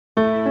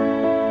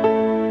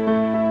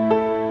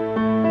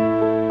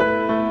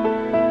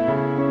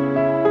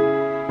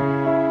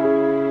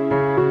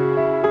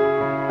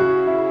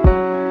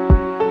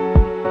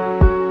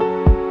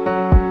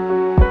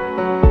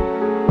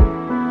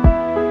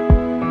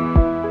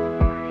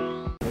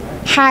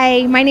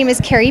Hi, my name is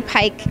Carrie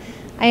Pike.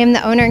 I am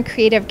the owner and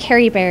creator of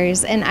Carrie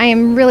Bears, and I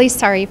am really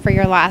sorry for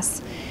your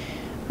loss.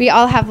 We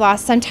all have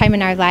lost some time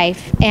in our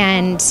life,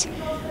 and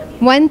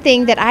one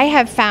thing that I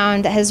have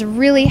found that has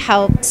really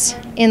helped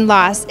in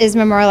loss is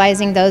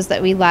memorializing those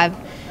that we love.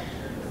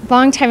 A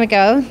long time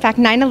ago, back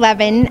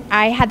 9/11,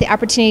 I had the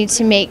opportunity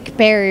to make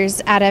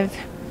bears out of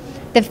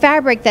the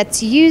fabric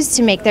that's used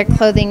to make their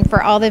clothing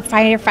for all the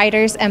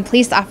firefighters and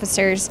police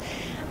officers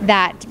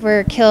that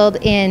were killed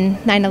in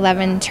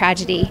 9/11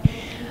 tragedy.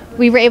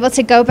 We were able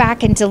to go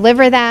back and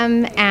deliver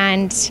them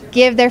and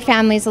give their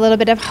families a little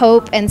bit of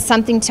hope and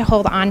something to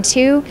hold on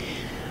to.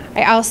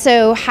 I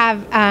also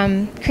have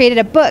created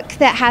a book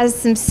that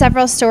has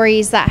several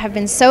stories that have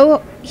been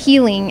so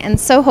healing and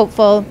so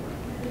hopeful,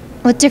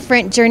 with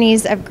different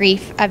journeys of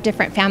grief of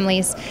different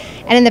families.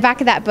 And in the back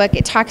of that book,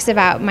 it talks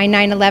about my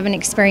 9/11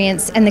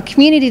 experience and the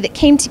community that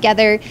came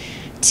together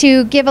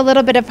to give a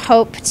little bit of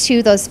hope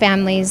to those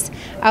families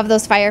of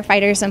those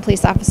firefighters and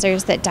police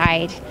officers that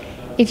died.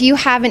 If you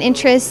have an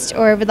interest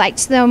or would like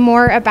to know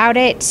more about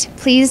it,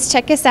 please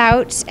check us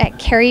out at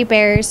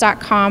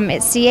carriebears.com.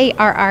 It's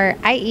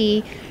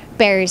CARRIE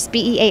Bears,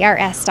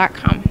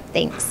 BEARS.com.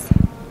 Thanks.